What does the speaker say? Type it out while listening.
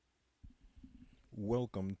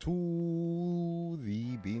Welcome to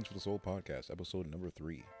the Beans for the Soul podcast, episode number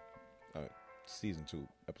 3. Season 2,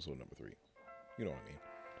 episode number 3. You know what I mean.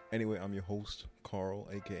 Anyway, I'm your host, Carl,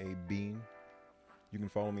 aka Bean. You can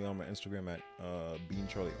follow me on my Instagram at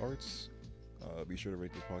BeanCharlieArts. Be sure to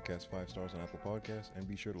rate this podcast 5 stars on Apple Podcasts, and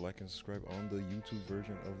be sure to like and subscribe on the YouTube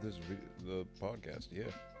version of this the podcast. Yeah.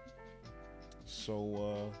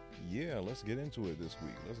 So, let's get into it this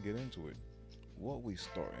week. Let's get into it. What we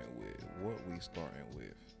starting with?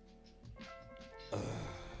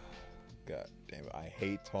 God damn it. I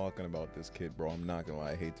hate talking about this kid, bro. I'm not gonna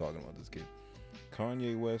lie. I hate talking about this kid.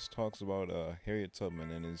 Kanye West talks about Harriet Tubman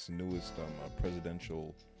and his newest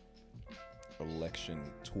presidential election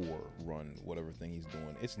tour run, whatever thing he's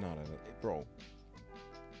doing. It's not bro.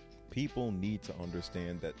 People need to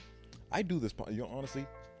understand that I do this, honestly,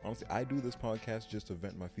 I do this podcast just to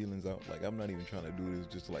vent my feelings out. Like, I'm not even trying to do this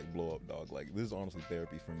just to, like, blow up, dog. Like, this is honestly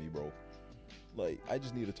therapy for me, bro. Like, I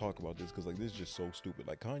just need to talk about this because, like, this is just so stupid.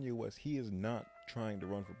 Like, Kanye West, he is not trying to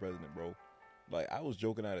run for president, bro. Like, I was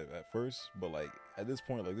joking at it at first, but, like, at this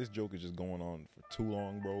point, like, this joke is just going on for too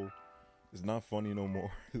long, bro. It's not funny no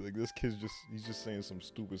more. Like, this kid's he's just saying some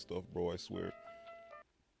stupid stuff, bro, I swear.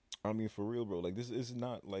 I mean, for real, bro. Like, this is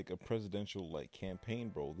not, like, a presidential, like, campaign,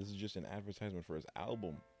 bro. This is just an advertisement for his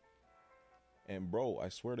album. And, bro, I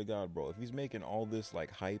swear to God, bro, if he's making all this,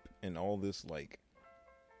 like, hype and all this, like,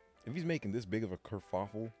 if he's making this big of a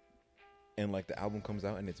kerfuffle and, like, the album comes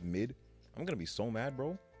out and it's mid, I'm gonna be so mad,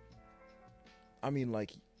 bro. I mean,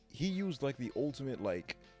 like, he used, like, the ultimate,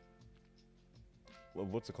 like,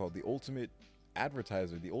 what's it called? The ultimate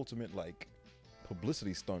advertiser, the ultimate, like,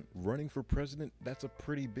 publicity stunt. Running for president, that's a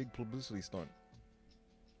pretty big publicity stunt.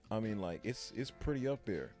 I mean, like, it's pretty up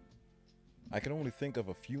there. I can only think of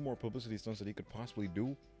a few more publicity stunts that he could possibly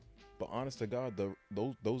do, but honest to God,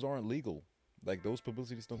 those aren't legal. Like, those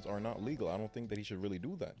publicity stunts are not legal. I don't think that he should really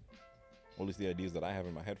do that. Or at least the ideas that I have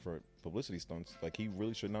in my head for publicity stunts, like, he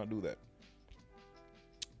really should not do that.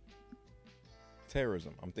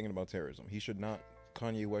 Terrorism. I'm thinking about terrorism.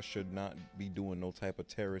 Kanye West should not be doing no type of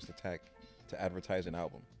terrorist attack to advertise an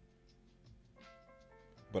album.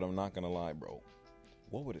 But I'm not gonna lie, bro.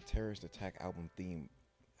 What would a terrorist attack album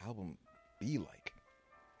be like?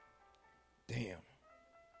 Damn,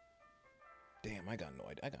 I got no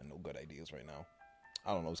idea. I got no good ideas right now.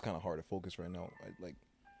 I don't know. It's kind of hard to focus right now. Like,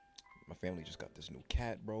 my family just got this new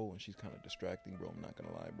cat, bro, and she's kind of distracting, bro. I'm not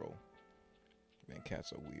gonna lie, bro. Man,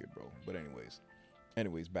 cats are weird, bro. But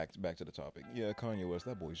anyways, back to the topic. Yeah, Kanye West,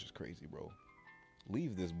 that boy's just crazy, bro.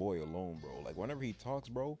 Leave this boy alone, bro. Like, whenever he talks,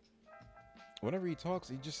 bro,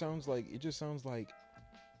 it just sounds like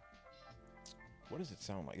what does it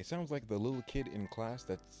sound like? It sounds like the little kid in class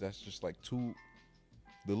that's just like the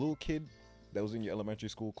little kid that was in your elementary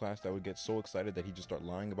school class that would get so excited that he just start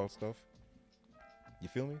lying about stuff. You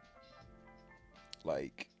feel me?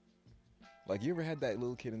 Like you ever had that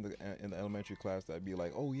little kid in the elementary class that'd be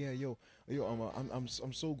like, "Oh yeah, yo, I'm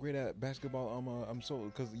so great at basketball. I'm so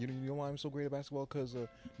because you know why I'm so great at basketball? Because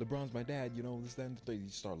LeBron's my dad. You know this, that, and the third." You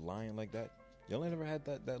start lying like that. Y'all ain't never had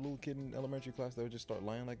that little kid in elementary class that would just start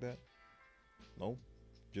lying like that? No,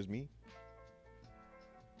 just me.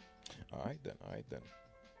 All right then.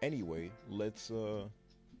 Anyway, let's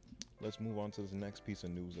move on to the next piece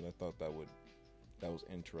of news that I thought that was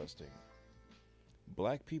interesting.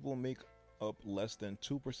 Black people make up less than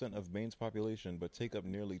 2% of Maine's population, but take up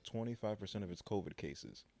nearly 25% of its COVID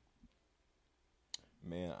cases.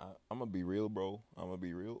 Man, I'm gonna be real, bro.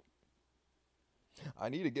 I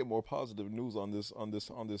need to get more positive news on these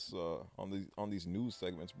news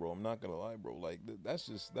segments, bro. I'm not gonna lie, bro. Like, that's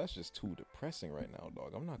just too depressing right now,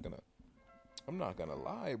 dog. I'm not gonna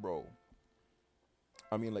lie, bro.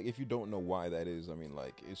 I mean, like, if you don't know why that is, I mean,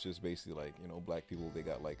 like, it's just basically like, you know, black people, they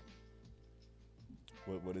got like,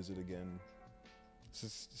 what is it again?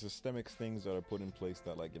 Systemic things that are put in place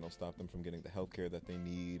that, like, you know, stop them from getting the healthcare that they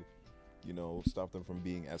need, you know, stop them from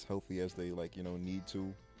being as healthy as they, like, you know, need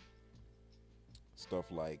to.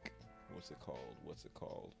 Stuff like, what's it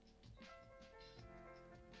called?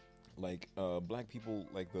 Like, black people,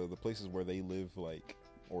 like, the places where they live, like,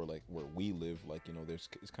 or like where we live, like, you know, it's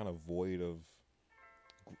kind of void of,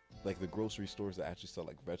 like, the grocery stores that actually sell,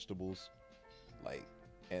 like, vegetables, like,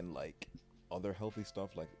 and, like, other healthy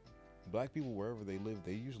stuff. Like, black people, wherever they live,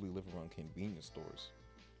 they usually live around convenience stores,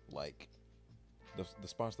 like the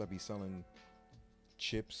spots that be selling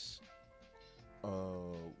chips.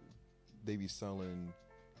 They be selling,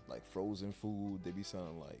 like, frozen food. They be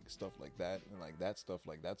selling, like, stuff like that, and, like, that stuff,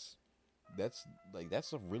 like, that's like, that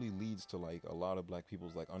stuff really leads to, like, a lot of black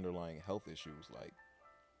people's, like, underlying health issues. Like,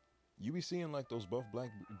 you be seeing, like, those buff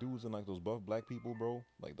black dudes and, like, those buff black people, bro.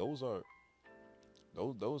 Like, those are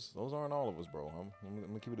Those aren't all of us, bro. I'm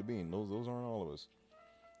gonna keep it a bean. Those aren't all of us.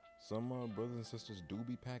 Some brothers and sisters do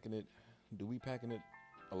be packing it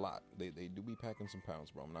a lot. They do be packing some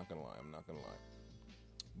pounds, bro. I'm not gonna lie.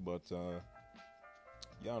 But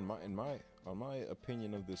yeah, on my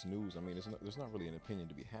opinion of this news, I mean, there's not really an opinion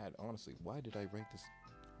to be had. Honestly, why did I write this?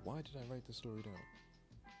 Why did I write this story down?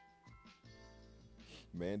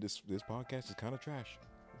 Man, this podcast is kind of trash.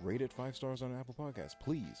 Rate it 5 stars on Apple Podcasts,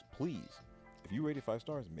 please. If you rate it 5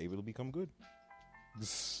 stars, maybe it'll become good.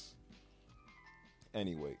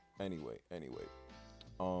 Anyway.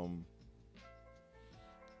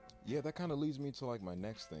 Yeah, that kind of leads me to like my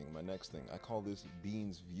next thing. I call this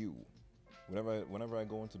Bean's View. Whenever I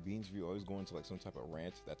go into Bean's View, I always go into like some type of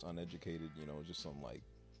rant that's uneducated, just some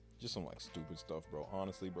stupid stuff, bro.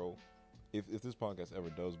 Honestly, bro, if this podcast ever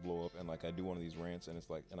does blow up and like I do one of these rants and it's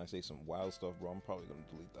like, and I say some wild stuff, bro, I'm probably gonna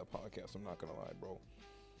delete that podcast. I'm not gonna lie, bro.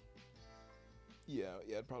 Yeah,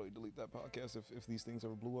 I'd probably delete that podcast if these things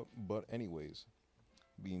ever blew up. But anyways,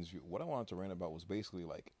 Bean's View. What I wanted to rant about was basically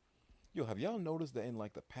like, yo, have y'all noticed that in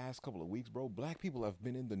like the past couple of weeks, bro, black people have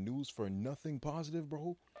been in the news for nothing positive,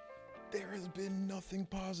 bro? There has been nothing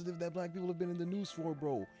positive that black people have been in the news for,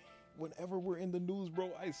 bro. Whenever we're in the news,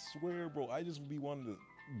 bro, I swear, bro, I just be wanting to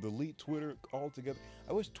delete Twitter altogether.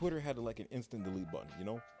 I wish Twitter had like an instant delete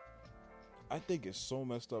button, I think it's so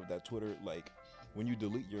messed up that Twitter, like, when you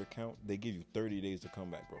delete your account, they give you 30 days to come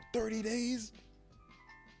back, bro. 30 days?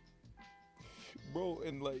 Bro,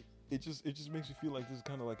 and like, it just makes me feel like this is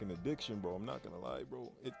kind of like an addiction, bro. I'm not gonna lie,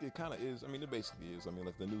 bro. It kind of is. I mean, it basically is. I mean,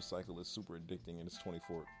 like, the news cycle is super addicting and it's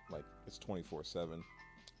 24/7.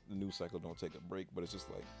 The news cycle don't take a break, but it's just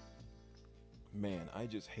like, man, I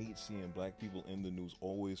just hate seeing black people in the news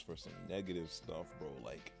always for some negative stuff, bro.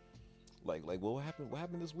 Like what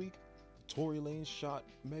happened this week? Tory Lanez shot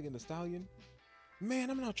Megan Thee Stallion. Man,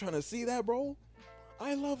 I'm not trying to see that, bro.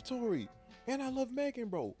 I love Tory and I love Megan,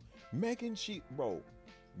 bro. Megan,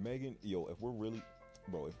 yo, if we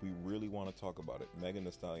really want to talk about it, Megan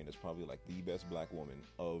Thee Stallion is probably like the best black woman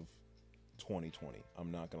of 2020.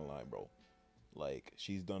 I'm not gonna lie, bro. Like,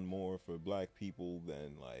 she's done more for black people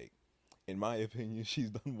than, like, in my opinion,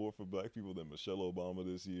 she's done more for black people than Michelle Obama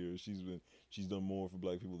this year. She's done more for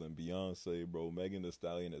black people than Beyonce, bro. Megan Thee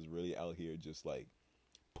Stallion is really out here just like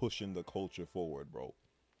pushing the culture forward, bro.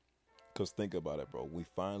 Cause think about it, bro. We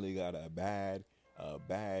finally got a bad,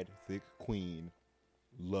 thick queen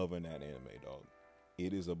loving that anime, dog.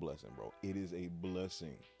 It is a blessing, bro. It is a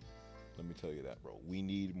blessing. Let me tell you that, bro. We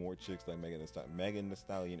need more chicks like Megan Thee Stallion. Megan Thee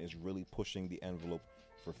Stallion is really pushing the envelope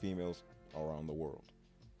for females around the world.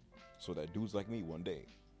 So that dudes like me one day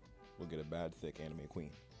will get a bad, thick anime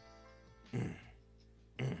queen.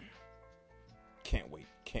 Can't wait.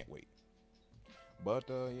 But,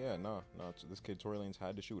 yeah, nah. This kid, Tory Lanez,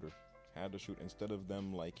 had to shoot her. Instead of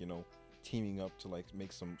them, like, teaming up to, like,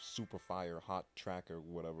 make some super fire hot track or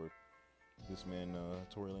whatever. This man,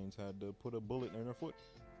 Tory Lanez, had to put a bullet in her foot.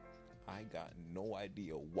 I got no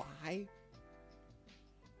idea why.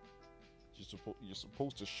 You're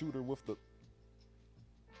supposed to shoot her with the...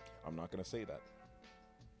 I'm not gonna say that.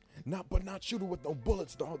 Not shoot her with no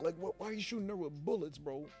bullets, dog. Like, why are you shooting her with bullets,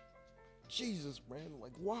 bro? Jesus, man.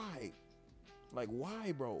 Like, why?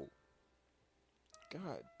 Bro?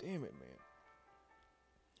 God damn it, man.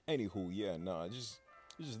 Anywho, yeah, nah, it's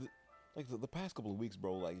just like the past couple of weeks,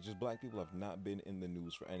 bro. Like, just black people have not been in the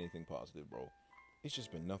news for anything positive, bro. It's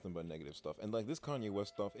just been nothing but negative stuff. And like this Kanye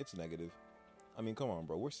West stuff, it's negative. I mean, come on,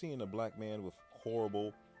 bro. We're seeing a black man with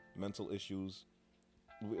horrible mental issues.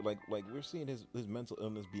 Like we're seeing his mental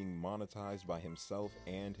illness being monetized by himself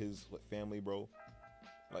and his family, bro.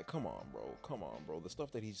 Like, come on, bro. The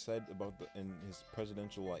stuff that he said about in his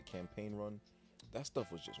presidential like campaign run, that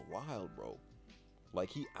stuff was just wild, bro. Like,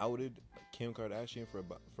 he outed Kim Kardashian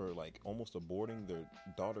for like almost aborting their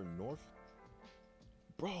daughter North.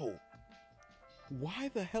 Bro, why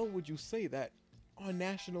the hell would you say that on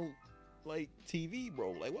national like TV,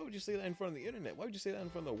 bro? Like, why would you say that in front of the internet? Why would you say that in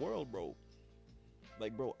front of the world, bro?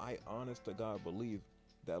 Like, bro, I honest to God believe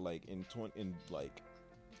that like in like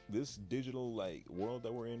this digital like world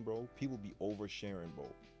that we're in, bro, people be oversharing, bro.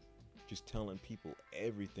 Just telling people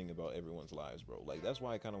everything about everyone's lives, bro. Like, that's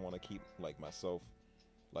why I kind of want to keep like myself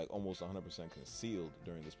like almost 100% concealed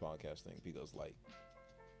during this podcast thing, because like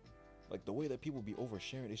the way that people be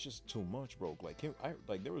oversharing, it's just too much, bro.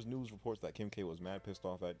 Like, there was news reports that Kim K was mad pissed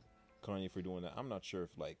off at Kanye for doing that. I'm not sure if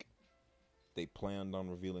like they planned on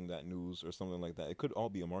revealing that news or something like that. It could all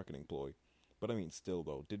be a marketing ploy. But I mean, still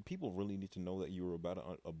though, did people really need to know that you were about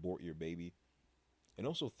to abort your baby? And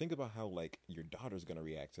also think about how like your daughter's gonna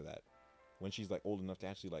react to that when she's like old enough to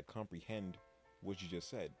actually like comprehend what you just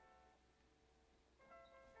said.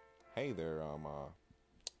 Hey there,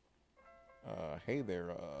 hey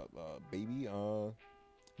there, baby.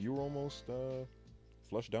 You were almost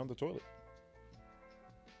flushed down the toilet.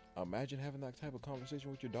 Imagine having that type of conversation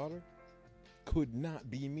with your daughter. Could not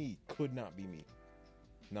be me. Could not be me.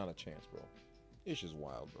 Not a chance, bro. It's just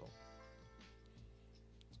wild, bro.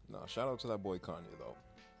 Nah, shout out to that boy Kanye though.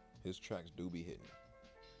 His tracks do be hitting.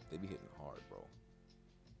 They be hitting hard, bro.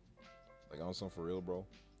 Like on some for real, bro.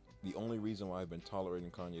 The only reason why I've been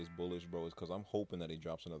tolerating Kanye's bullish, bro, is because I'm hoping that he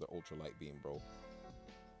drops another Ultra Light Beam, bro.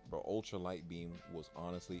 Bro, Ultra Light Beam was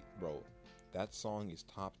honestly, bro, that song is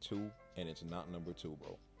top 2 and it's not number 2,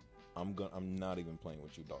 bro. I'm not even playing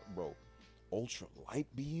with you, dog, bro. Ultra Light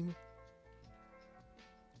Beam,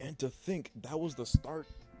 and to think that was the start.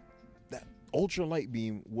 That Ultra Light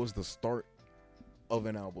Beam was the start of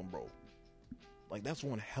an album, bro. Like that's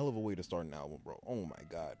one hell of a way to start an album, bro. Oh my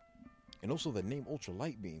god. And also the name Ultra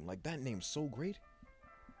Light Beam, like that name's so great.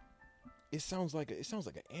 It sounds like an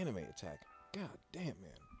anime attack. God damn,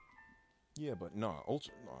 man. Yeah, but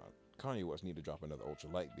Kanye West need to drop another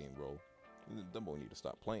Ultra Light Beam, bro. That boy need to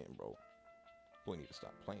stop playing, bro. Boy need to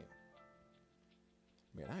stop playing.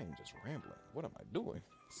 Man, I am just rambling. What am I doing?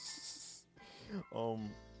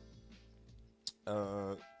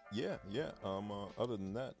 Yeah. Other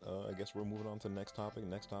than that, I guess we're moving on to the next topic.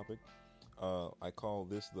 I call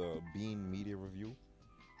this the Bean Media Review.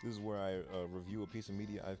 This is where I review a piece of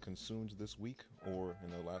media I've consumed this week or in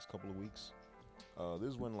the last couple of weeks. This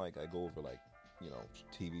is when like I go over like, you know,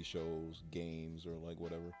 TV shows, games, or like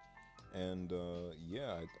whatever. And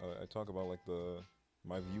I talk about like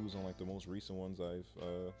my views on like the most recent ones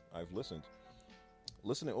I've listened.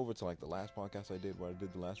 Listening over to like the last podcast I did, where I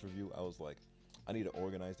did the last review, I was like, I need to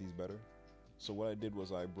organize these better. So what I did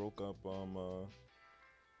was I broke up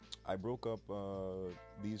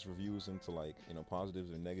these reviews into like, you know,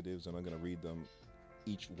 positives and negatives, and I'm gonna read them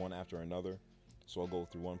each one after another. So I'll go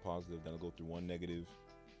through one positive, then I'll go through one negative,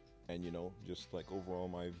 and you know, just like overall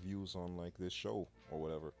my views on like this show or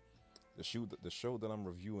whatever. The show that I'm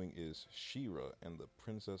reviewing is She-Ra and the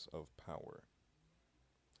Princess of Power.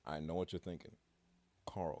 I know what you're thinking.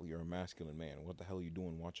 Carl, you're a masculine man. What the hell are you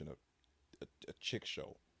doing watching a chick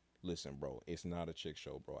show? Listen, bro, it's not a chick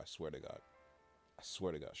show, bro. I swear to God.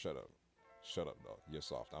 Shut up. Shut up, dog. You're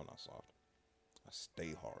soft. I'm not soft. I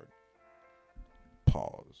stay hard.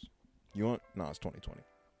 Pause. You want? Nah, it's 2020.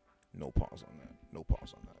 No pause on that. No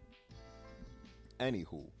pause on that.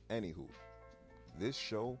 Anywho. This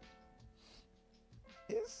show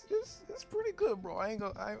it's pretty good, bro.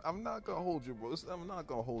 I'm not gonna hold you, bro. I'm not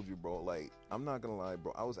gonna hold you, bro. Like, I'm not gonna lie,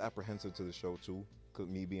 bro. I was apprehensive to the show too, cause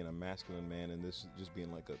me being a masculine man and this just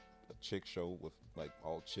being like a chick show with like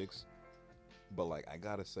all chicks. But like, I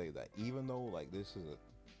gotta say that even though like this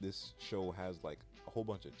show has like a whole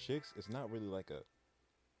bunch of chicks, it's not really like a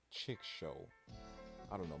chick show.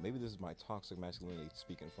 I don't know. Maybe this is my toxic masculinity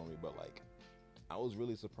speaking for me, but like, I was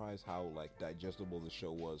really surprised how like digestible the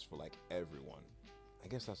show was for like everyone. I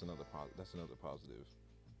guess that's another positive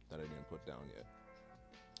that I didn't put down yet.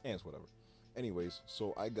 And it's whatever. Anyways,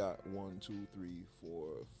 so I got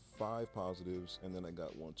 5 positives, and then I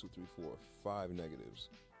got 5 negatives.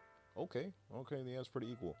 Okay, yeah, it's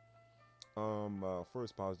pretty equal.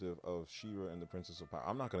 First positive of She-Ra and the Princess of Power.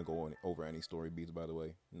 I'm not gonna go over any story beats, by the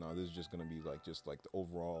way. No, this is just gonna be like just like the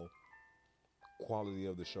overall quality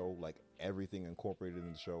of the show, like everything incorporated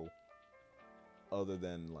in the show, other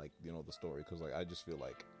than like, you know, the story, because like I just feel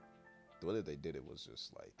like the way that they did it was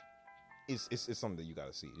just like it's something that you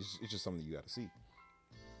gotta see. It's just something you gotta see.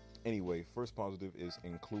 Anyway, first positive is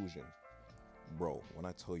inclusion, bro. When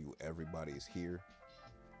I tell you everybody is here,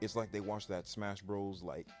 it's like they watched that Smash Bros.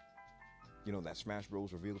 Like, you know, that Smash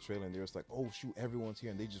Bros. Reveal trailer, and they're just like, oh shoot, everyone's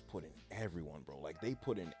here, and they just put in everyone, bro. Like they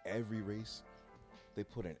put in every race, they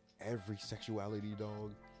put in every sexuality,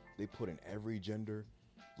 dog. They put in every gender.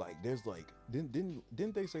 Like there's like didn't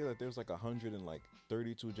they say that there's like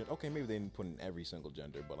 132 gender? Okay, maybe they didn't put in every single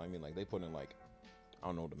gender, but I mean like they put in like, I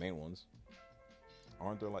don't know, the main ones.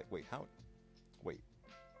 Aren't there like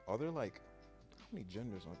are there like how many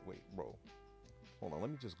genders on bro? Hold on, let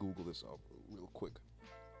me just Google this up real quick.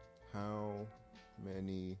 How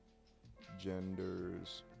many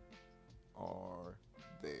genders are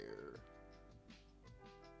there?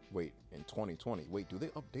 Wait, in 2020. Wait, do they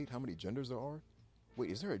update how many genders there are? Wait,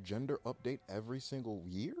 is there a gender update every single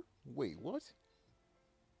year? Wait, what?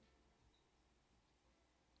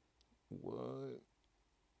 What?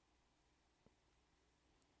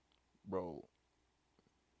 Bro.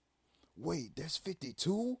 Wait, there's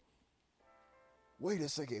 52? Wait a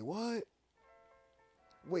second, what?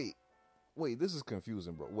 Wait, this is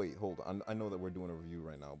confusing, bro. Wait, hold on. I know that we're doing a review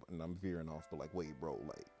right now, and I'm veering off, but like, wait, bro,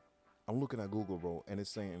 like, I'm looking at Google, bro, and it's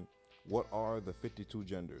saying, "What are the 52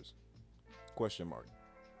 genders?" Question mark.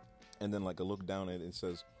 And then like I look down at it, it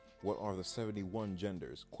says, "What are the 71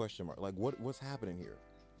 genders?" Question mark. Like what's happening here?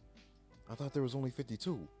 I thought there was only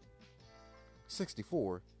 52.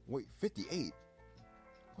 64. Wait, 58.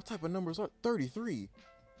 What type of numbers are 33?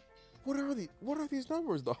 What are these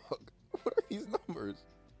numbers, dog? What are these numbers?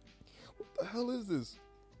 What the hell is this?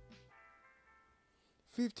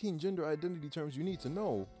 15 gender identity terms you need to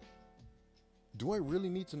know. Do I really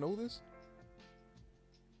need to know this?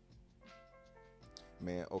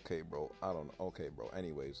 Man, okay, bro. I don't know. Okay, bro.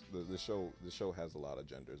 Anyways, the show has a lot of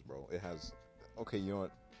genders, bro. It has. Okay, you know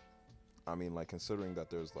what? I mean, like considering that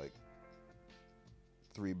there's like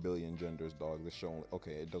 3 billion genders, dog. This show only,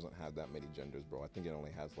 okay, it doesn't have that many genders, bro. I think it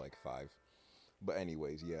only has like 5. But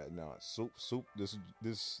anyways, yeah, nah.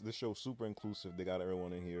 This show's super inclusive. They got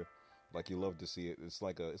everyone in here. Like you love to see it. It's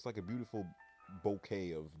like a beautiful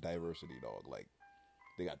bouquet of diversity, dog. Like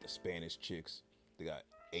they got the Spanish chicks, they got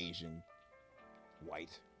Asian,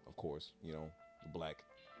 white, of course, you know, black,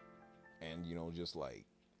 and you know, just like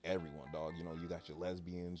everyone, dog. You know, you got your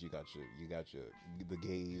lesbians, you got your the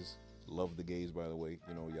gays. Love the gays, by the way.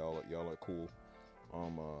 You know, y'all are cool.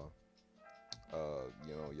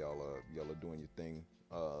 You know, y'all are doing your thing.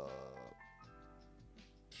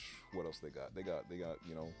 What else they got? They got,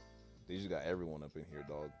 you know, they just got everyone up in here,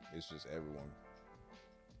 dog. It's just everyone.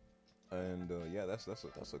 And yeah, that's a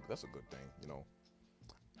good thing, you know.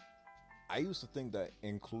 I used to think that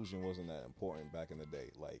inclusion wasn't that important back in the day,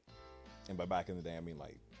 like, and by back in the day I mean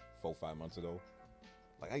like 4-5 months ago.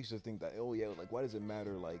 Like I used to think that, oh yeah, like why does it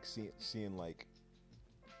matter like seeing like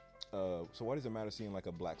so why does it matter seeing like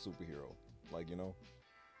a black superhero? Like, you know,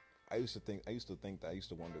 I used to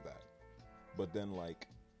wonder that. But then like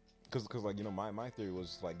cuz like, you know, my theory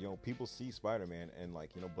was like, you know, people see Spider-Man and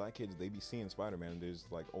like, you know, black kids, they be seeing Spider-Man and there's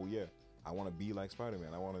like, oh yeah, I want to be like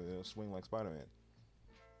Spider-Man. I want to, you know, swing like Spider-Man.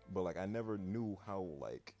 But like I never knew how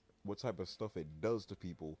like what type of stuff it does to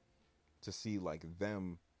people to see like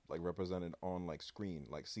them like represented on like screen,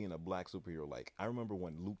 like seeing a black superhero. Like I remember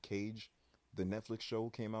when Luke Cage, the Netflix show,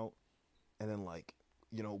 came out, and then like,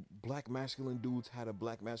 you know, black masculine dudes had a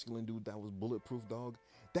black masculine dude that was bulletproof, dog.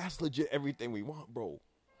 That's legit everything we want, bro.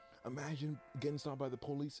 Imagine getting stopped by the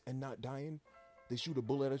police and not dying. They shoot a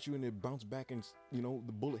bullet at you and it bounce back and, you know,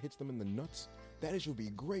 the bullet hits them in the nuts. That should be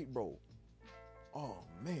great, bro. Oh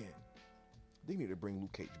man, they need to bring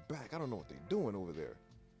Luke Cage back. I don't know what they're doing over there,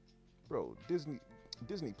 bro. Disney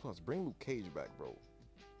Plus, bring Luke Cage back, bro.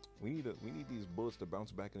 We need these bullets to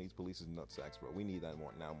bounce back in these police's nutsacks, bro. We need that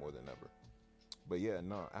more than ever. But yeah,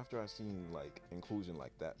 no. After I seen like inclusion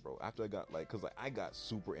like that, bro. After I got like, cause like I got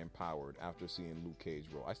super empowered after seeing Luke Cage,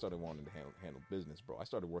 bro. I started wanting to handle business, bro. I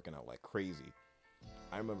started working out like crazy.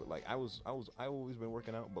 I remember like I always been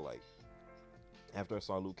working out, but like after I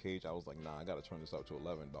saw Luke Cage, I was like, nah, I gotta turn this up to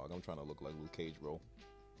 11, dog. I'm trying to look like Luke Cage, bro.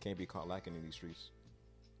 Can't be caught lacking in these streets.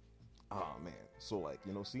 Ah man. So like,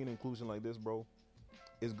 you know, seeing inclusion like this, bro,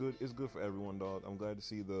 it's good. It's good for everyone, dog. I'm glad to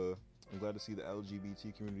see the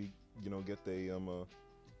LGBT community, you know, get they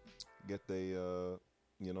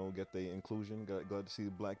inclusion. Glad to see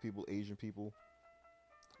black people, Asian people,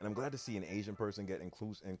 and I'm glad to see an Asian person get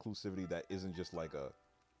inclusivity that isn't just like a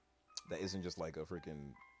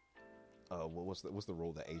freaking what's the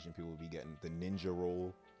role that Asian people would be getting? The ninja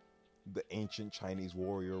role, the ancient Chinese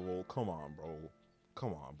warrior role. Come on,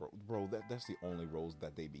 bro. That's the only roles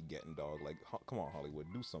that they be getting, dog. Like, come on, Hollywood,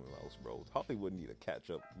 do something else, bro. Hollywood need to catch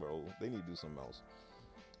up, bro. They need to do something else.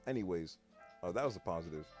 Anyways, that was a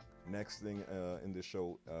positive. Next thing in this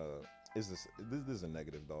show is this is a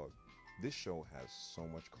negative, dog. This show has so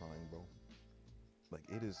much crying, bro. Like,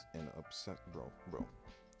 it is an upset, bro.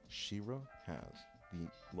 She-Ra has the,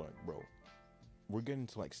 like, bro. We're getting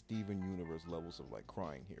to like Steven Universe levels of like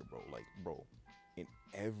crying here, bro. Like, bro, in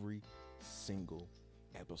every single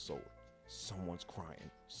episode, someone's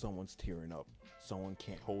crying, someone's tearing up, someone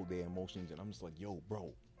can't hold their emotions, and I'm just like, yo,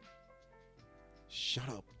 bro, shut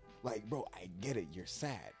up. Like, bro, I get it, you're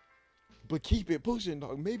sad, but keep it pushing,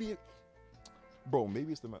 dog. Maybe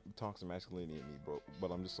it's the toxic masculinity in me, bro.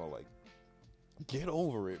 But I'm just all like, get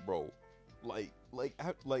over it, bro. Like,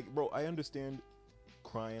 bro, I understand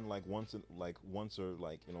crying like once or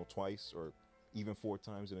like, you know, twice or even 4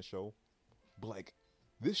 times in a show, but like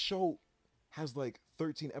this show has like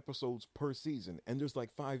 13 episodes per season and there's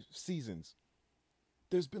like 5 seasons.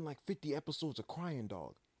 There's been like 50 episodes of crying,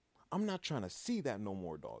 dog. I'm not trying to see that no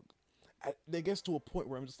more, dog. It gets to a point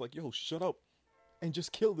where I'm just like, yo, shut up and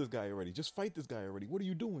just kill this guy already. Just fight this guy already. What are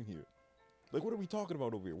you doing here? Like, what are we talking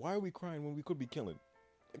about over here? Why are we crying when we could be killing?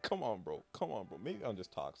 Come on, bro. Maybe I'm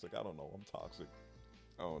just toxic. I don't know. I'm toxic.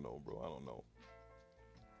 I don't know, bro. I don't know.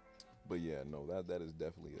 But yeah, no, that is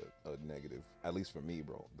definitely a negative. At least for me,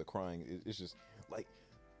 bro. The crying it's just like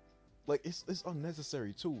it's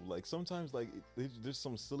unnecessary too. Like sometimes like there's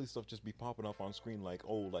some silly stuff just be popping up on screen, like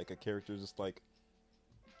oh, like a character just like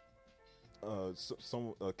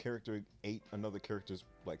some character ate another character's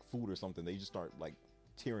like food or something. They just start like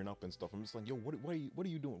tearing up and stuff. I'm just like, yo, what are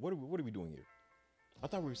you doing? What are we doing here? I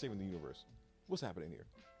thought we were saving the universe. What's happening here?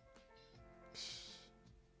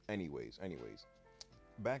 Anyways,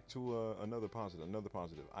 back to another positive. Another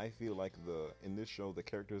positive. I feel like in this show the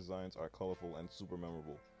character designs are colorful and super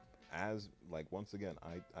memorable. As like once again,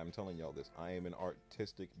 I'm telling y'all this. I am an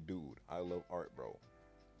artistic dude. I love art, bro.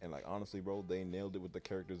 And like honestly, bro, they nailed it with the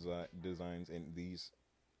character designs in these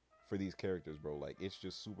for these characters, bro. Like it's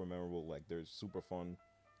just super memorable. Like they're super fun.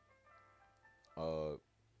 Uh,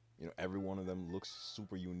 every one of them looks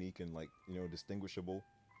super unique and like distinguishable.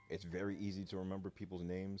 It's very easy to remember people's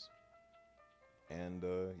names. And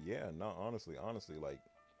yeah, no, honestly, like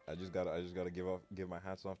I just gotta give my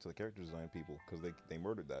hats off to the character design people because they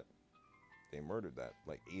murdered that. They murdered that.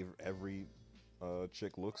 Like every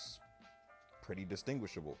chick looks pretty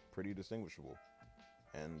distinguishable.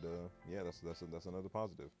 And yeah, that's another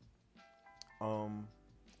positive. Um,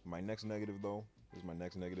 my next negative though is my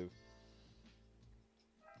next negative.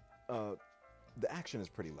 Uh, the action is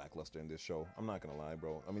pretty lackluster in this show. I'm not gonna lie,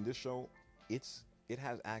 bro. I mean, this show, it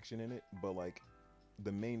has action in it, but like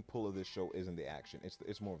the main pull of this show isn't the action.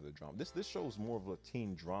 It's more of the drama. This show is more of a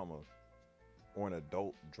teen drama or an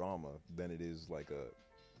adult drama than it is like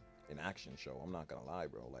an action show. I'm not gonna lie,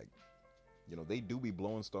 bro. Like they do be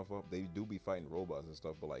blowing stuff up. They do be fighting robots and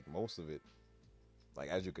stuff, but like most of it, like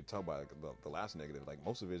as you could tell by like, the last negative, like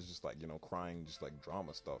most of it is just like crying, just like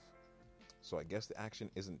drama stuff. So I guess the action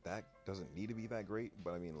doesn't need to be that great,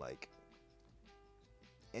 but I mean like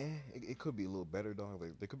it could be a little better, dog.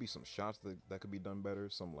 Like there could be some shots that could be done better,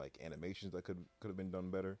 some like animations that could have been done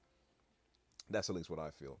better. That's at least what I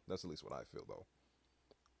feel. That's at least what I feel though.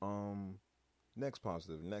 Next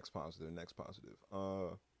positive.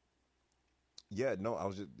 Yeah, no, I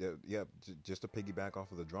was just just to piggyback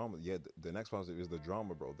off of the drama. Yeah, the next positive is the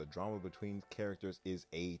drama, bro. The drama between characters is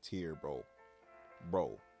A tier, bro.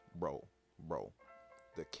 Bro, bro, bro.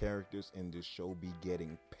 The characters in this show be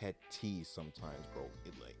getting petty sometimes, bro.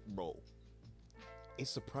 Bro, it's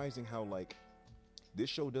surprising how like this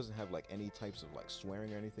show doesn't have like any types of like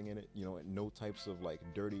swearing or anything in it, no types of like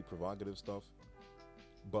dirty provocative stuff,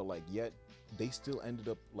 but like yet they still ended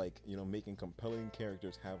up like making compelling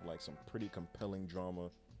characters have like some pretty compelling drama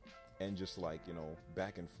and just like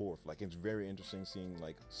back and forth. Like it's very interesting seeing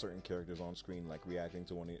like certain characters on screen like reacting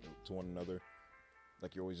to one another.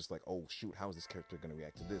 Like you're always just like, oh shoot, how is this character gonna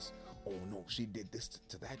react to this? Oh no, she did this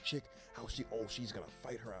to that chick. She's gonna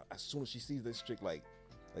fight her out as soon as she sees this chick. Like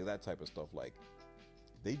that type of stuff. Like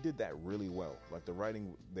they did that really well. Like the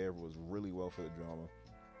writing there was really well for the drama.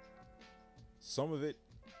 Some of it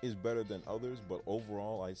is better than others, but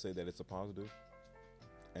overall I'd say that it's a positive.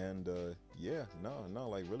 And yeah, no,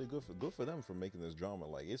 like really good for them for making this drama.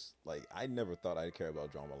 Like it's like I never thought I'd care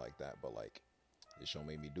about drama like that, but like this show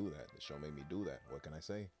made me do that. What can I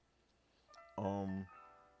say? Oh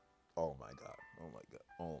my god.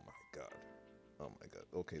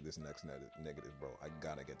 Okay, this next negative, bro. I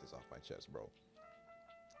gotta get this off my chest, bro.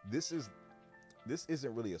 This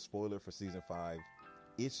isn't really a spoiler for season 5.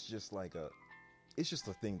 It's just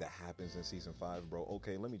a thing that happens in season 5, bro.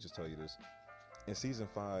 Okay, let me just tell you this. In season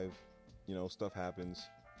 5, stuff happens.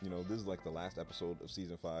 This is like the last episode of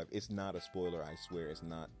season 5. It's not a spoiler, I swear. It's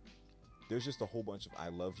not. There's just a whole bunch of I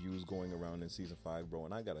love yous going around in season 5, bro.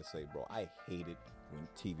 And I gotta say, bro, I hate it when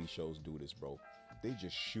TV shows do this, bro. They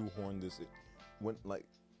just shoehorn this. When, like,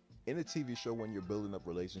 in a TV show, when you're building up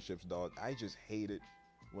relationships, dog, I just hate it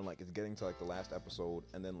when, like, it's getting to, like, the last episode,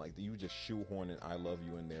 and then, like, you just shoehorn an I love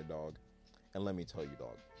you in there, dog. And let me tell you,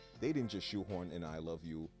 dog, they didn't just shoehorn an I love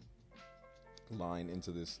you line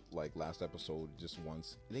into this, like, last episode just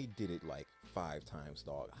once. They did it, like, 5 times,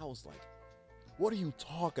 dog. I was like, what are you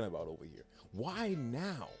talking about over here? Why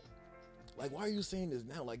now? Like, why are you saying this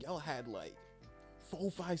now? Like, y'all had, like,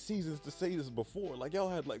 4-5 seasons to say this before. Like, y'all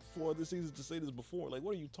had, like, 4 other seasons to say this before. Like,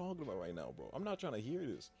 what are you talking about right now, bro? I'm not trying to hear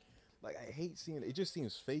this. Like, I hate seeing it. It just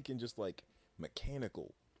seems fake and just, like,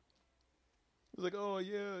 mechanical. It's like, oh,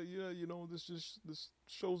 yeah, this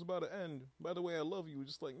show's about to end. By the way, I love you.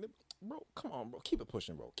 Just like, bro, come on, bro. Keep it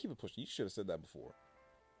pushing, bro. Keep it pushing. You should have said that before.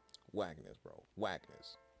 Whackness, bro.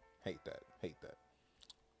 Whackness. Hate that.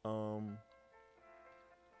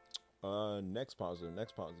 Next positive.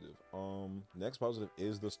 Next positive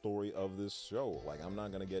is the story of this show. Like, I'm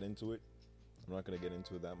not gonna get into it. I'm not gonna get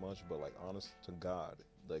into it that much, but like, honest to God,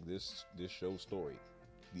 like this show story,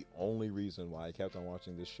 the only reason why I kept on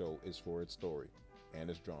watching this show is for its story and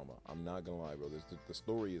its drama. I'm not gonna lie, bro. The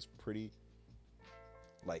story is pretty,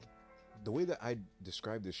 like, the way that I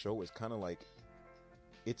describe this show is kind of like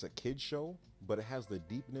it's a kid's show, but it has the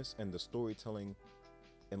deepness and the storytelling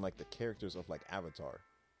and like the characters of like Avatar.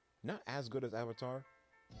 Not as good as Avatar,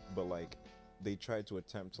 but like they tried to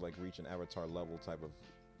attempt to like reach an Avatar level type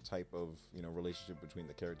of relationship between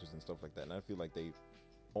the characters and stuff like that. And I feel like they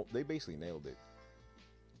basically nailed it.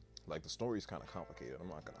 Like the story is kind of complicated. I'm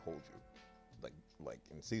not gonna hold you. Like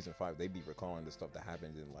in season 5, they be recalling the stuff that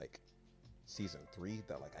happened in like season 3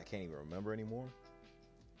 that like I can't even remember anymore.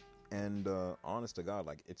 And honest to God,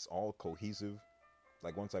 like it's all cohesive.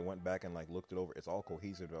 Like once I went back and like looked it over, it's all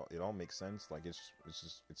cohesive. It all makes sense. Like it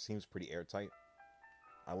seems pretty airtight.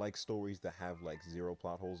 I like stories that have like zero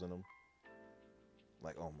plot holes in them.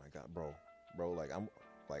 Like, oh my God, bro,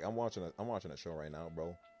 I'm watching a show right now,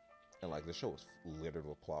 bro, and like the show is littered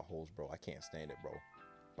with plot holes, bro. I can't stand it, bro.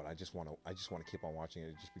 But I just want to keep on watching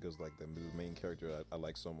it just because like the main character I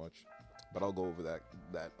like so much. But I'll go over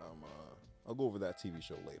I'll go over that TV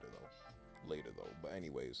show later though. But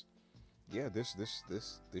anyways, yeah, this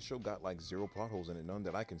show got like zero plot holes in it, none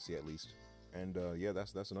that I can see at least. And yeah,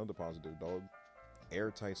 that's another positive, dog.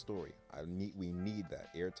 Airtight story. We need that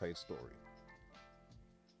airtight story.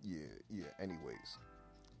 Yeah. Anyways,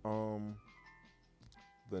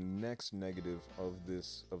 the next negative of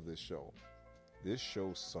this show. This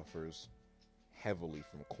show suffers heavily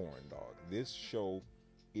from corn, dog. This show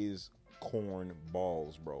is corn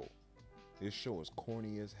balls, bro. This show is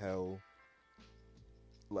corny as hell.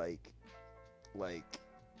 Like,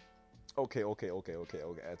 okay.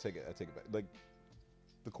 I take it back. Like,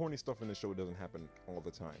 the corny stuff in the show doesn't happen all the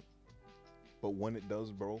time, but when it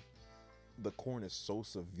does, bro, the corn is so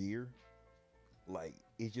severe. Like,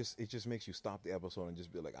 it just makes you stop the episode and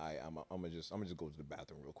just be like, I'm gonna just go to the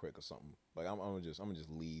bathroom real quick or something. Like, I'm gonna just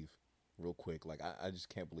leave real quick. Like, I just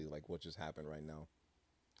can't believe like what just happened right now.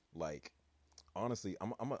 Like, honestly,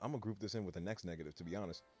 I'm gonna group this in with the next negative. To be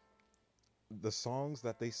honest, the songs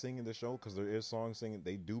that they sing in the show, because there is songs singing,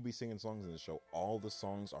 they do be singing songs in the show. All the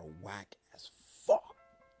songs are whack as fuck.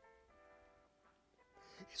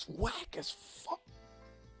 It's whack as fuck,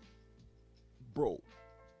 bro.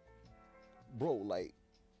 Like,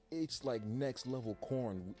 it's like next level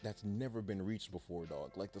corn that's never been reached before,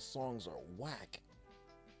 dog. Like, the songs are whack.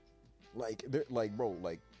 Like, they're like, bro,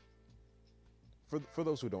 like, for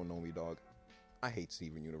those who don't know me, dog, I hate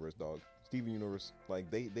Steven Universe, dog. Steven Universe, like,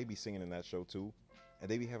 they be singing in that show too, and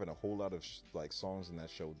they be having a whole lot of like songs in that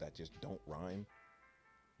show that just don't rhyme.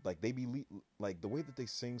 Like, they be like the way that they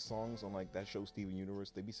sing songs on like that show, Steven Universe,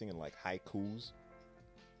 they be singing like haikus.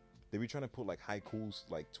 They be trying to put like haikus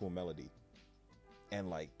like to a melody. And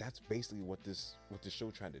like that's basically what this show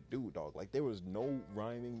tried to do, dog. Like, there was no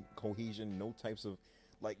rhyming cohesion, no types of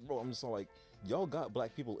like, bro, I'm just like, y'all got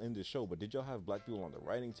black people in this show, but did y'all have black people on the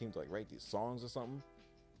writing team to like write these songs or something?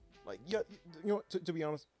 Like, yeah, you know, to be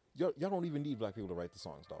honest, y'all don't even need black people to write the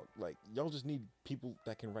songs, dog. Like, y'all just need people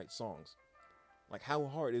that can write songs. Like, how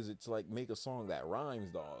hard is it to like make a song that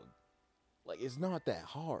rhymes, dog? Like, it's not that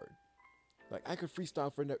hard. Like, I could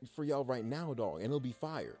freestyle for y'all right now, dog, and it'll be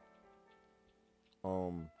fire.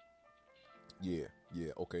 Yeah,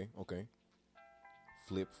 okay.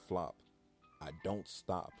 Flip flop. I don't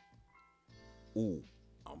stop. Ooh,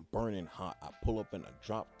 I'm burning hot. I pull up in a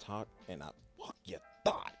drop top and I fuck your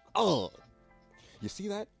thought. Ugh. You see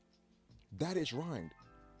that? That is rhymed.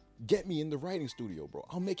 Get me in the writing studio, bro.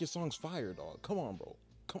 I'll make your songs fire, dog. Come on, bro.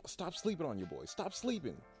 Stop sleeping on your boy. Stop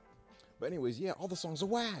sleeping. But anyways, yeah, all the songs are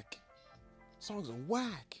whack. Songs are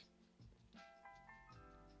whack.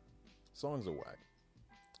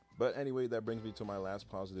 But anyway, that brings me to my last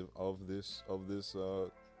positive of this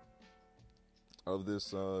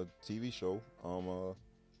TV show.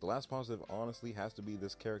 The last positive, honestly, has to be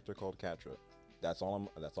this character called Catra. That's all I'm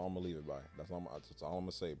gonna leave it by. That's all I'm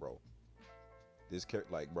gonna say, bro. This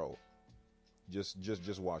character, like, bro, just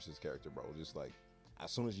watch this character, bro. Just like,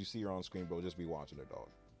 as soon as you see her on screen, bro, just be watching her, dog.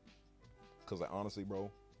 Cause like, honestly,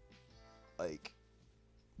 bro, like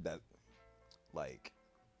that, like,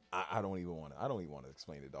 I don't even want to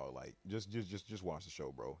explain it, dog. Like, just watch the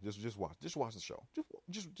show, bro. Just watch the show.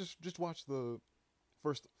 Just watch the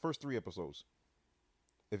first 3 episodes.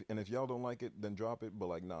 If y'all don't like it, then drop it. But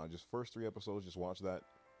like, nah, just first 3 episodes. Just watch that.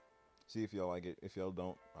 See if y'all like it. If y'all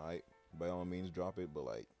don't, alright, by all means, drop it. But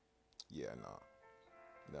like, yeah,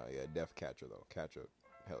 yeah, def Catra though. Catra,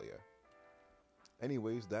 hell yeah.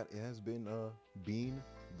 Anyways, that has been the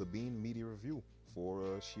Bean Media Review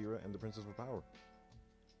for She-Ra and the Princess of Power.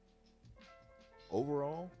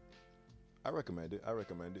 overall, I recommend it.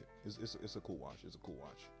 It's a cool watch. It's a cool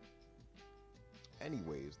watch.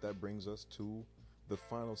 Anyways, that brings us to the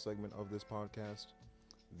final segment of this podcast,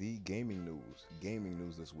 the gaming news. Gaming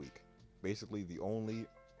news this week. Basically, the only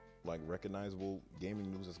recognizable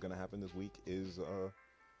gaming news that's gonna happen this week is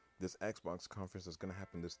this Xbox conference that's gonna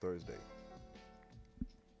happen this Thursday.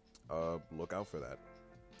 Look out for that.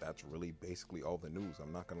 That's really basically all the news.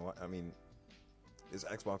 I'm not gonna lie. I mean, this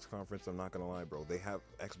Xbox conference, I'm not gonna lie, bro.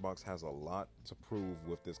 Xbox has a lot to prove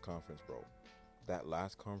with this conference, bro. That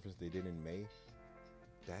last conference they did in May,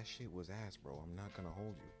 that shit was ass, bro. I'm not gonna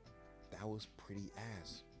hold you. That was pretty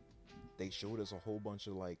ass. They showed us a whole bunch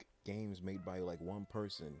of games made by one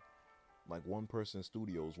person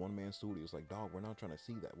studios, one man studios. Dog, we're not trying to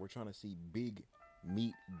see that. We're trying to see big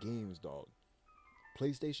meat games, dog.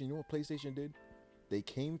 PlayStation, you know what PlayStation did? They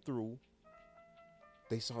came through.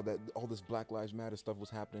 They saw that all this Black Lives Matter stuff was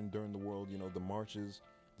happening during the world. You know, the marches,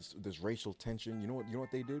 this racial tension. You know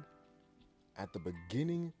what they did? At the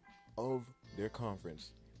beginning of their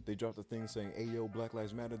conference, they dropped a thing saying, "Hey, yo, Black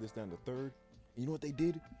Lives Matter, this, that, and the third." You know what they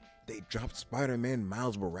did? They dropped Spider-Man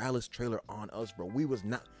Miles Morales trailer on us, bro.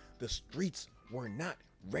 The streets were not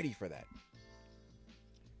ready for that.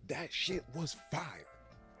 That shit was fire.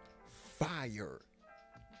 Fire.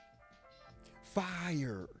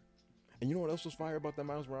 And you know what else was fire about that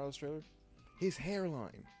Miles Morales trailer? His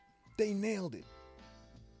hairline. They nailed it.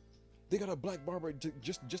 They got a black barber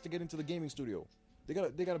just to get into the gaming studio. They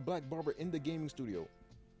got a black barber in the gaming studio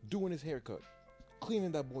doing his haircut,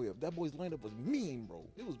 cleaning that boy up. That boy's lineup was mean, bro.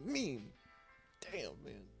 It was mean. Damn,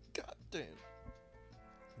 man. God damn.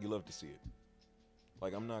 You love to see it.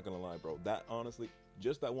 I'm not gonna lie, bro. That honestly,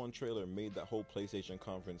 just that one trailer made that whole PlayStation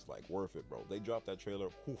conference worth it, bro. They dropped that trailer,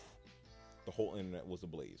 the whole internet was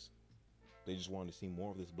ablaze. They just wanted to see more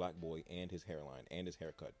of this black boy and his hairline and his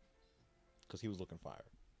haircut, because he was looking fire.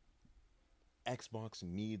 Xbox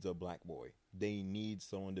needs a black boy. They need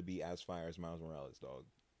someone to be as fire as Miles Morales, dog.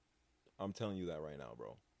 I'm telling you that right now,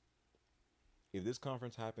 bro. If this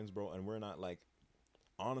conference happens, bro, and we're not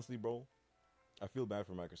honestly, bro, I feel bad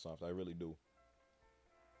for Microsoft. I really do.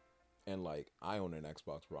 And I own an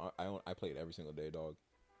Xbox, bro. I play it every single day, dog.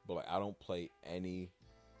 But I don't play any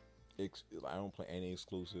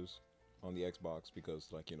exclusives on the Xbox because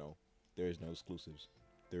there is no exclusives.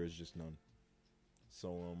 There is just none. So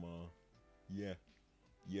I'm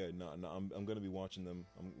gonna be watching them.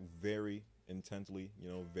 I'm very intently,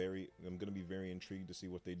 I'm gonna be very intrigued to see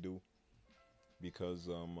what they do, because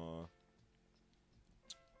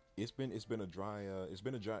it's been a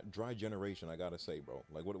dry generation, I gotta say, bro.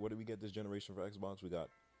 What did we get this generation for Xbox? We got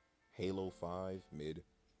Halo 5 mid.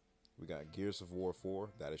 We got Gears of War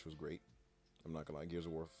 4. That ish was great. I'm not gonna lie, Gears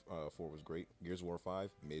of War 4 was great. Gears of War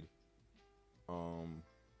 5 mid.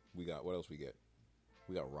 We got, what else we get?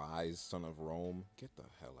 We got Rise, Son of Rome. Get the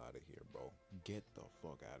hell out of here, bro. Get the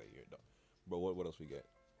fuck out of here, dog. Bro, what else we get?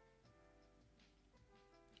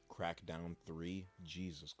 Crackdown 3.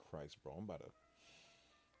 Jesus Christ, bro. I'm about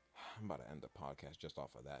to end the podcast just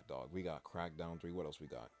off of that, dog. We got Crackdown 3. What else we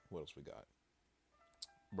got?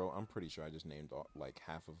 Bro, I'm pretty sure I just named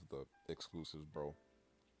half of the exclusives, bro.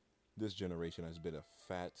 This generation has been a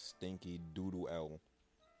fat, stinky doodle L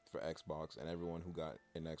for Xbox and everyone who got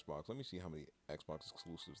an Xbox. Let me see how many Xbox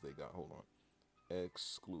exclusives they got. Hold on.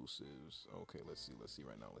 Exclusives. Okay, let's see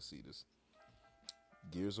right now. Let's see this.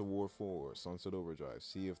 Gears of War 4, Sunset Overdrive,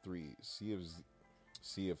 Sea of Thieves.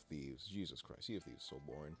 Jesus Christ, Sea of Thieves, so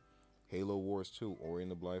boring. Halo Wars 2, Ori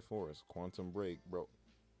and the Blind Forest, Quantum Break, bro.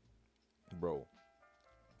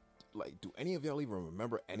 Do any of y'all even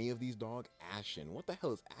remember any of these, dog? Ashen. What the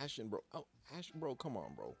hell is Ashen, bro? Oh, Ashen, bro, come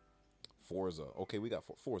on, bro. Forza. Okay, we got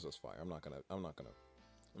Forza's fire. I'm not gonna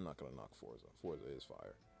knock Forza. Forza is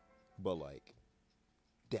fire. But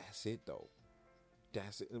that's it though.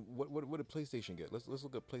 That's it. What did PlayStation get? Let's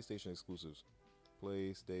look at PlayStation exclusives.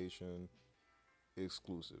 PlayStation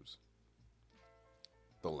exclusives.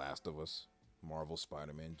 The Last of Us, Marvel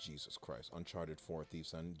Spider-Man, Jesus Christ. Uncharted 4,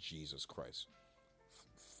 Thief's End, Jesus Christ.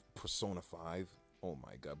 Persona 5, oh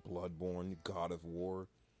my God. Bloodborne, God of War,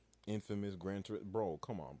 Infamous, Gran Turismo. Bro,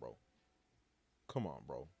 come on,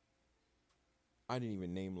 bro. I didn't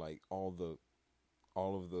even name all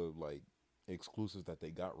of the exclusives that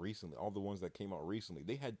they got recently. All the ones that came out recently.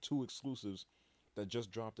 They had 2 exclusives that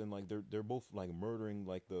just dropped, and they're both murdering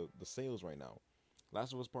the sales right now.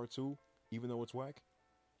 Last of Us Part 2, even though it's whack,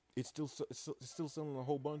 it's still selling a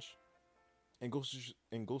whole bunch. And Ghost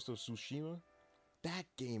of Tsushima, that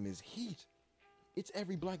game is heat. It's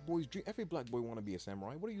every black boy's dream. Every black boy want to be a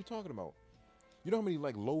samurai. What are you talking about? You know how many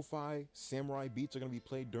lo-fi samurai beats are gonna be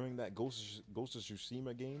played during that Ghost of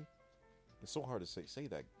Tsushima game? It's so hard to say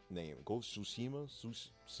that name. Ghost of Tsushima,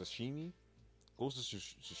 Sashimi, Ghost of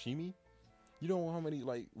Tsushima. You know how many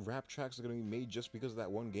like rap tracks are gonna be made just because of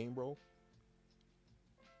that one game, bro?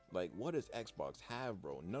 Like, what does Xbox have,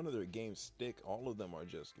 bro? None of their games stick. All of them are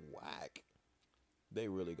just whack. They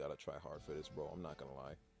really gotta try hard for this, bro. I'm not gonna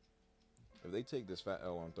lie. If they take this fat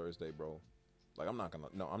L on Thursday, bro, like I'm not gonna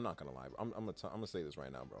lie. I'm gonna say this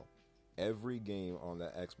right now, bro. Every game on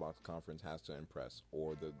that Xbox conference has to impress,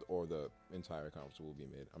 or the entire conference will be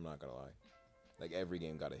mid. I'm not gonna lie. Like every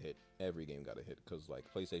game got a hit. Every game got a hit because like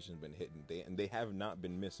PlayStation's been hitting. They have not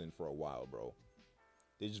been missing for a while, bro.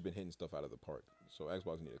 They just been hitting stuff out of the park. So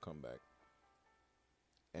Xbox need to come back.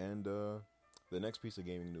 And the next piece of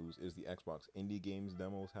gaming news is the Xbox indie games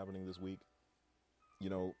demos happening this week. You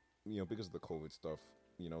know, because of the COVID stuff,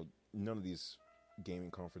 none of these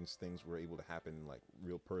gaming conference things were able to happen in like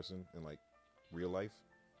real person in like real life.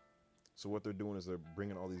 So what they're doing is they're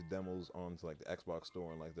bringing all these demos onto like the Xbox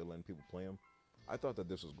store and like they're letting people play them. I thought that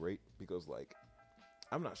this was great because like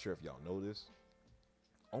I'm not sure if y'all know this.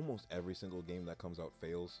 Almost every single game that comes out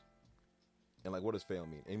fails. And like what does fail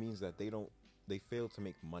mean? It means that they fail to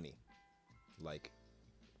make money. Like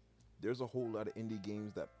there's a whole lot of indie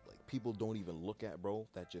games that like people don't even look at, bro,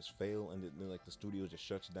 that just fail and then like the studio just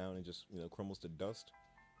shuts down and just crumbles to dust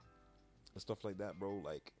and stuff like that, bro.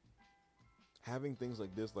 Like having things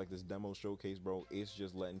like this demo showcase, bro, it's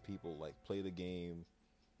just letting people like play the game,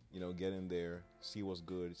 get in there, see what's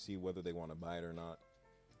good, see whether they want to buy it or not.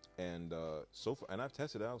 And so far, and I've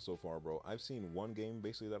tested it out so far, bro. I've seen one game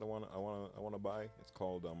basically that I want to buy. It's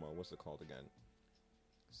called what's it called again?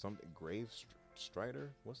 Something Grave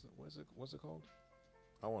Strider. What's it called?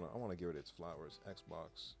 I want to give it its flowers.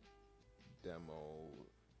 Xbox demo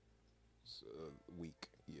week.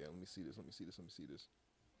 Yeah, let me see this.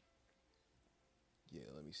 Yeah,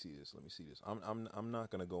 let me see this. I'm not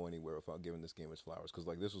gonna go anywhere without giving this game its flowers because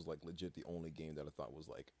like this was like legit the only game that I thought was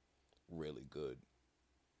like really good.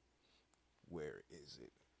 Where is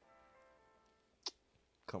it?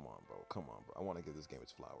 Come on, bro. I want to give this game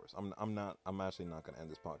its flowers. I'm actually not gonna end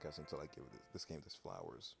this podcast until I give this game its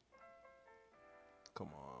flowers. Come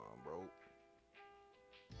on,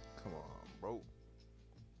 bro.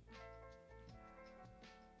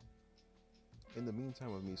 In the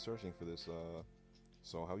meantime of me searching for this,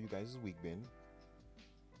 so how you guys' week been?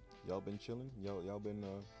 Y'all been chilling? Y'all been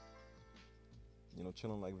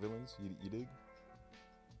chilling like villains? You dig?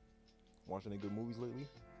 Watching any good movies lately?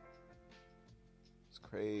 It's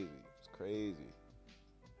crazy. It's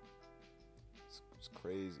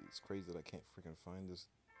crazy that I can't freaking find this.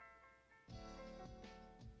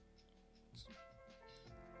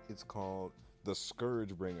 It's called The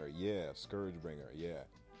Scourgebringer. Yeah, Scourgebringer. Yeah,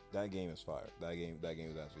 that game is fire. That game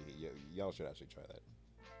is actually. Yeah, y'all should actually try that.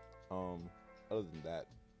 Other than that,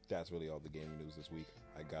 that's really all the gaming news this week.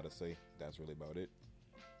 I gotta say, that's really about it.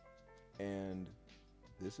 And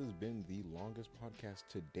this has been the longest podcast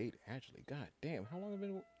to date, actually. God damn, how long have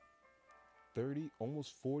it been? 30,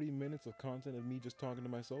 almost 40 minutes of content of me just talking to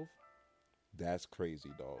myself? That's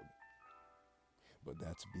crazy, dog. But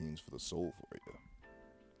that's Beans for the Soul for you.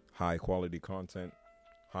 High quality content,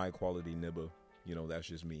 high quality nibba. That's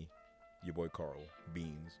just me. Your boy Carl.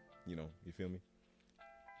 Beans. You feel me?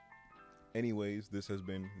 Anyways, this has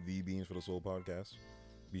been the Beans for the Soul podcast.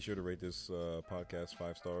 Be sure to rate this podcast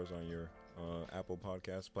 5 stars on your Apple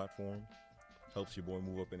Podcast platform. Helps your boy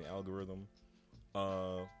move up in the algorithm.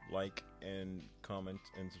 Like and comment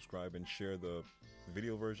and subscribe and share the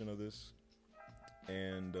video version of this.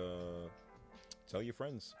 And tell your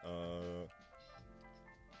friends.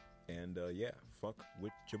 And yeah, fuck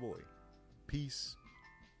with your boy. Peace.